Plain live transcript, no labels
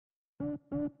I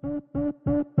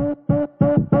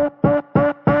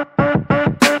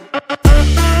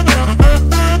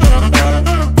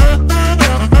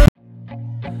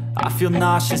feel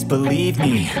nauseous, believe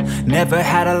me. Never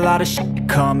had a lot of shit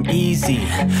come easy.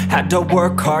 Had to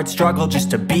work hard, struggle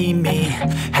just to be me.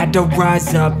 Had to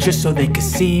rise up just so they could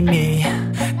see me.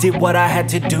 Did what I had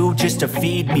to do just to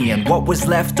feed me. And what was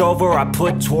left over I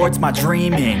put towards my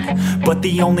dreaming. But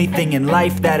the only thing in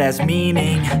life that has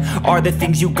meaning are the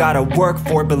things you gotta work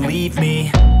for, believe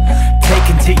me. Take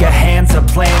into your hands a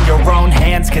plan. Your own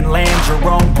hands can land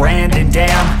your own brand. And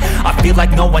damn, I feel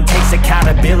like no one takes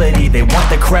accountability. They want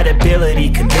the credibility,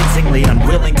 convincingly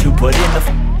unwilling to put in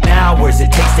the hours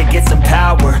it takes to get some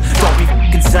power. Don't be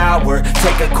f***ing sour,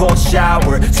 take a cold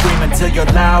shower. Scream until you're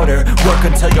louder, work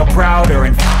until you're prouder.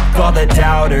 And f*** all the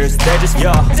doubters, they're just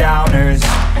your downers.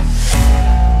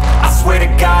 I swear to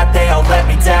God they all let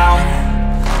me down.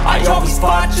 I always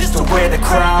fought just to wear the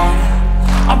crown.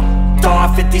 I'm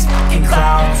off at these fucking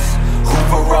clowns who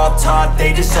were all taught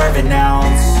they deserve an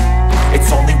ounce.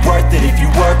 It's only worth it if you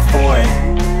work for it.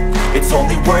 It's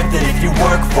only worth it if you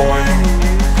work for it.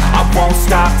 I won't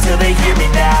stop till they hear me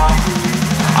now.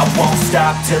 I won't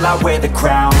stop till I wear the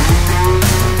crown.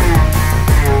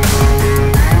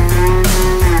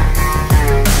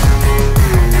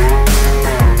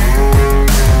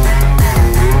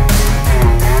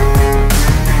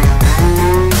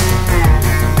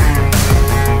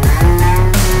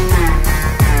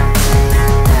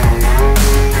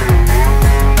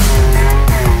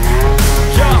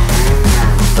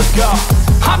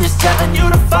 I'm just telling you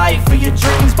to fight for your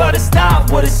dreams, but it's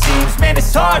not what it seems. Man,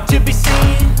 it's hard to be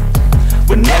seen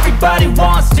when everybody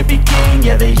wants to be king.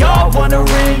 Yeah, they all wanna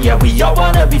ring, yeah, we all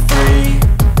wanna be free.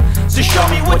 So show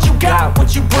me what you got,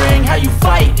 what you bring, how you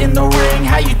fight in the ring,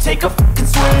 how you take a fucking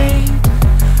swing.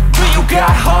 Do you got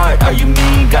heart, are you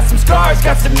mean? Got some scars,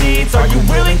 got some needs, are you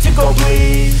willing to go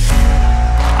bleed?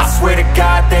 I swear to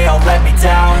God they all let me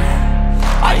down.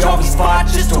 I always fought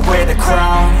just to wear the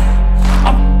crown.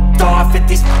 I'm off at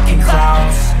these fucking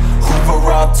clowns who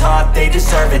were all taught they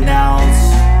deserve an ounce.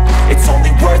 It's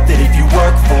only worth it if you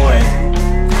work for it.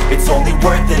 It's only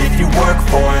worth it if you work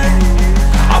for it.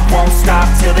 I won't stop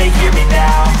till they hear me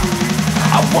now.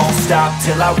 I won't stop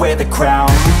till I wear the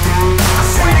crown. I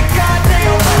swear to God they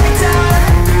all let me down.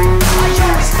 I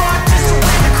always fought just to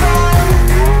wear the crown.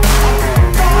 I'm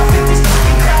off at these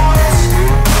fucking clowns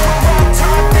who were all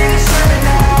taught they deserve an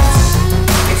ounce.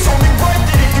 It's only worth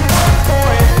it if you work for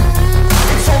it.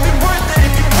 It's only worth it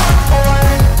if you work for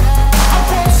it. I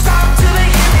won't stop till they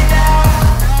hear me now.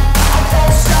 I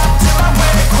won't stop till I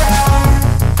wear the crown.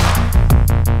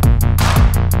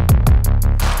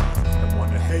 I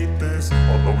wanna hate this,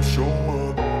 I'll always show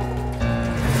up.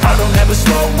 I don't ever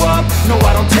slow up, no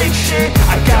I don't take shit.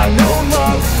 I got no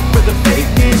love for the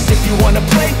fakeness. If you wanna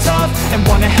play tough and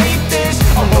wanna hate this,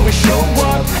 I'll always show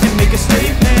up and make a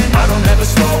statement. I don't ever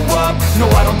slow up, no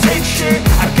I don't take shit.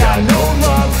 I got no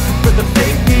love for the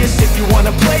fakeness. If you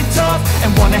wanna play tough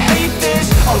and wanna hate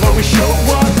this, I'll always show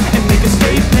up and make a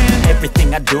statement.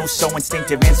 Everything I do so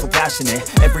instinctive and so passionate.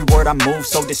 Every word I move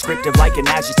so descriptive like an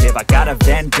adjective. I got a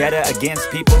vendetta against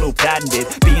people who patented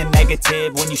being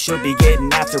negative when you should be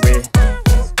getting after it.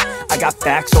 I got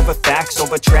facts over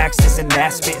tracks, this and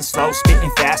that. Spitting slow, spitting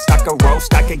fast. I could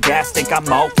roast, I could gas. Think I'm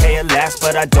okay at last,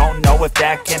 but I don't know if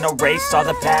that can erase all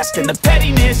the past. And the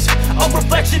pettiness, a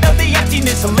reflection of the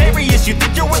emptiness. Hilarious, you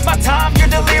think you're worth my time, you're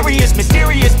delirious.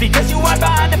 Mysterious, because you hide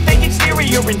behind a fake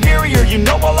exterior. Inferior, you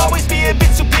know I'll always be a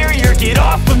bit superior. Get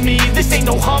off of me, this ain't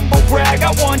no humble brag.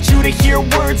 I want you to hear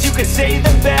words, you can say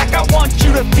them back. I want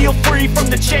you to feel free from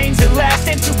the chains at last,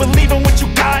 and to believe in what you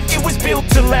got, it was built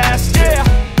to last, yeah.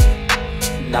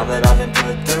 Now that I've been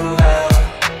put through hell,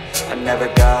 I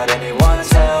never got anyone's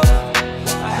help.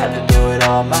 I had to do it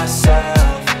all myself.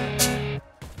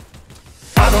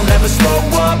 I don't ever slow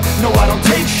up, no I don't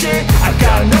take shit. I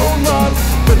got no love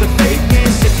for the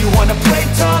fakeness. If you wanna play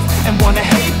tough and wanna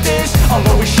hate this, I'll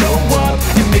always show up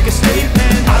and make a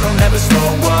statement. I don't ever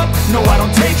slow up, no I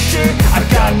don't take shit. I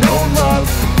got no love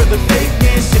for the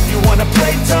fakeness. If you wanna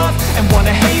play tough and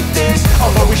wanna hate this,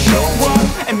 I'll always show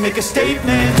up and make a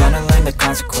statement. Gonna learn the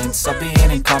consequence of being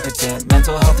incompetent.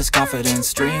 Mental health is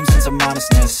confidence, dreams and some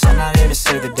honestness. I'm not here to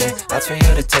save the day, that's for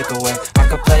you to take away. I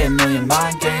could play a million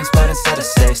mind games, but instead I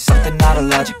say something not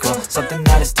illogical, something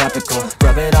that is topical.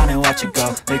 Rub it on and watch it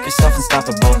go, make yourself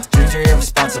unstoppable. Dreams are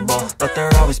irresponsible, but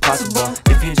they're always possible.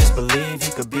 If you just believe,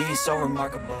 you could be so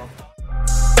remarkable.